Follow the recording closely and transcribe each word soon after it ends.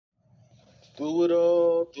Do it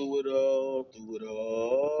all, do it all, do it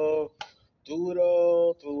all. Do it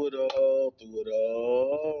all, do it all, do it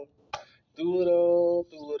all. Do it all,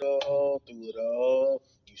 do it all, do it all.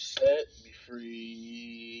 You set me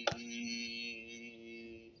free.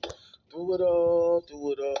 Do it all,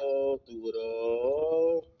 do it all, do it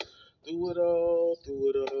all. Do it all, do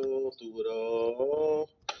it all, do it all.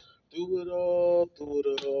 Do it all, do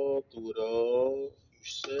it all, do it all. You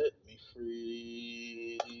set me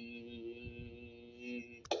free.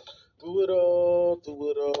 Do it all, do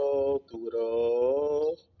it all, do it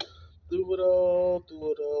all. Do it all, do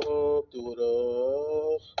it all, do it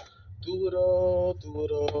all. Do it all, do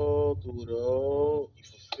it all, do it all. You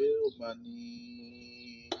fulfill my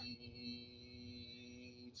needs.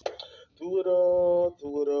 Do it all,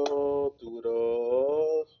 do it all, do it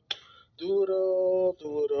all. Do it all,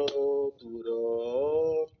 do it all, do it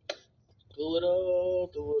all. Do it all,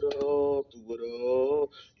 do it all, do it all.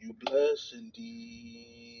 You bless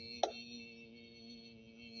indeed.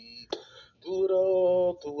 Do it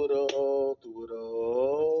all, do it all, do it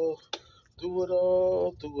all. Do it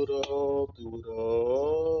all, do it all, do it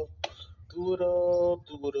all. Do it all,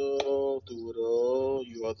 do it all, do it all.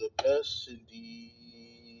 You are the best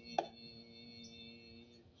indeed.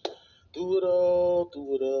 Do it all,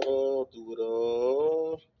 do it all, do it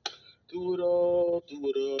all. Do it all, do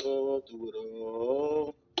it all, do it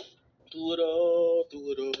all. Do it all, do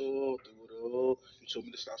it all, do it all. You told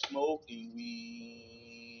me to stop smoking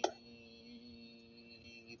weed.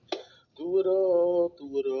 Do it all,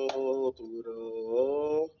 do it all, do it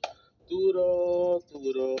all. Do it all, do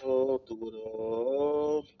it all, do it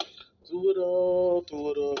all. Do it all, do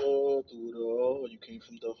it all, do it all. You came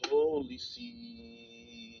from the holy seed.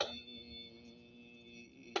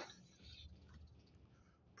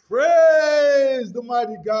 Praise the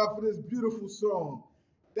mighty God for this beautiful song.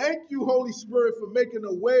 Thank you, Holy Spirit, for making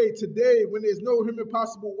a way today when there's no human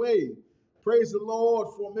possible way. Praise the Lord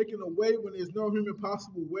for making a way when there's no human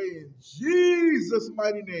possible way in Jesus'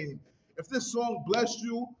 mighty name. If this song blessed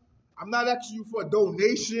you, I'm not asking you for a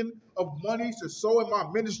donation of money to sow in my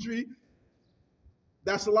ministry.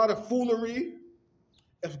 That's a lot of foolery.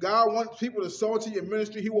 If God wants people to sow into your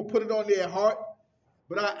ministry, He will put it on their heart.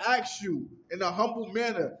 But I ask you in a humble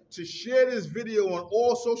manner to share this video on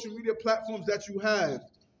all social media platforms that you have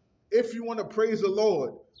if you want to praise the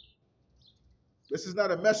Lord. This is not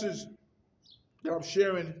a message that I'm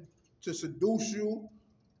sharing to seduce you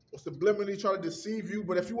or subliminally try to deceive you.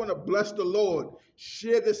 But if you want to bless the Lord,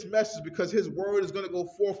 share this message because His word is going to go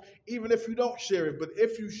forth even if you don't share it. But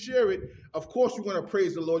if you share it, of course you're going to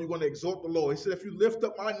praise the Lord. You're going to exalt the Lord. He said, if you lift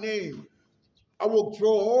up my name, I will draw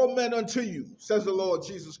all men unto you, says the Lord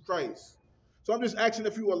Jesus Christ. So I'm just asking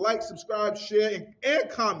if you would like, subscribe, share, and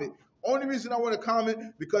comment. Only reason I want to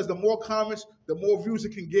comment, because the more comments, the more views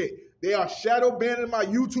it can get. They are shadow banning my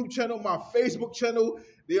YouTube channel, my Facebook channel.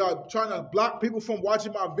 They are trying to block people from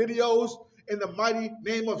watching my videos in the mighty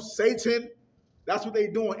name of Satan. That's what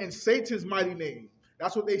they're doing in Satan's mighty name.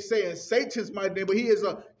 That's what they say in Satan's mighty name. But he is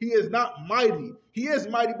not mighty. He is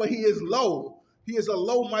mighty, but he is low. He is a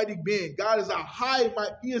low mighty being. God is a high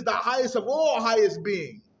mighty. He is the highest of all highest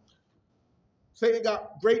beings. Satan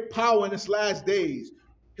got great power in his last days.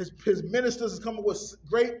 His ministers is coming with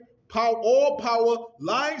great power, all power,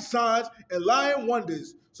 lying signs, and lying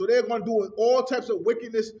wonders. So they're going to do all types of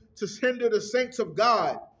wickedness to hinder the saints of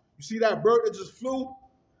God. You see that bird that just flew?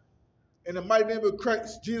 In the mighty name of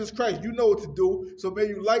Christ, Jesus Christ, you know what to do. So may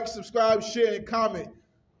you like, subscribe, share, and comment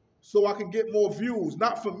so I can get more views.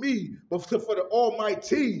 Not for me, but for the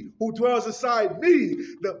Almighty who dwells inside me.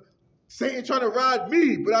 The Satan trying to ride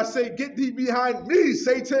me, but I say, get thee behind me,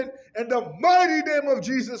 Satan, in the mighty name of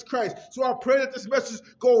Jesus Christ. So I pray that this message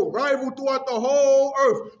go rival throughout the whole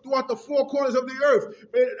earth, throughout the four corners of the earth.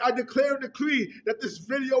 And I declare and decree that this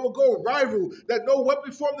video will go rival, that no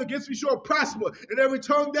weapon formed against me shall prosper, and every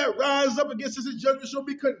tongue that rises up against us in judgment shall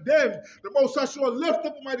be condemned. The Most High shall lift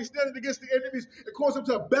up a mighty standard against the enemies and cause them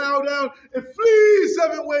to bow down and flee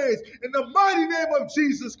 7 ways in the mighty name of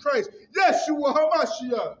Jesus Christ. Yeshua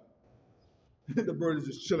HaMashiach. The bird is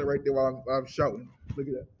just chilling right there while I'm shouting. Look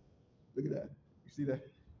at that. Look at that. You see that?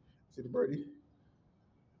 See the birdie?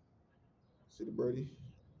 See the birdie?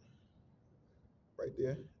 Right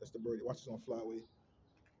there. That's the birdie. Watch this on fly away.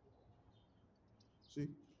 See?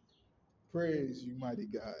 Praise you, mighty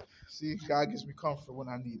God. See, God gives me comfort when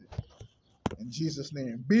I need it. In Jesus'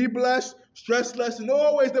 name. Be blessed, stress less, and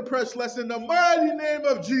always depressed less in the mighty name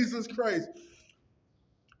of Jesus Christ.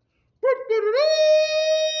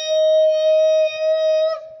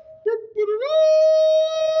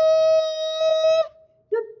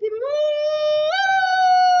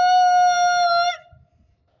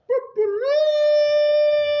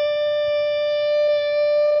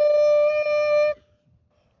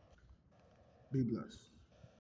 Be blessed.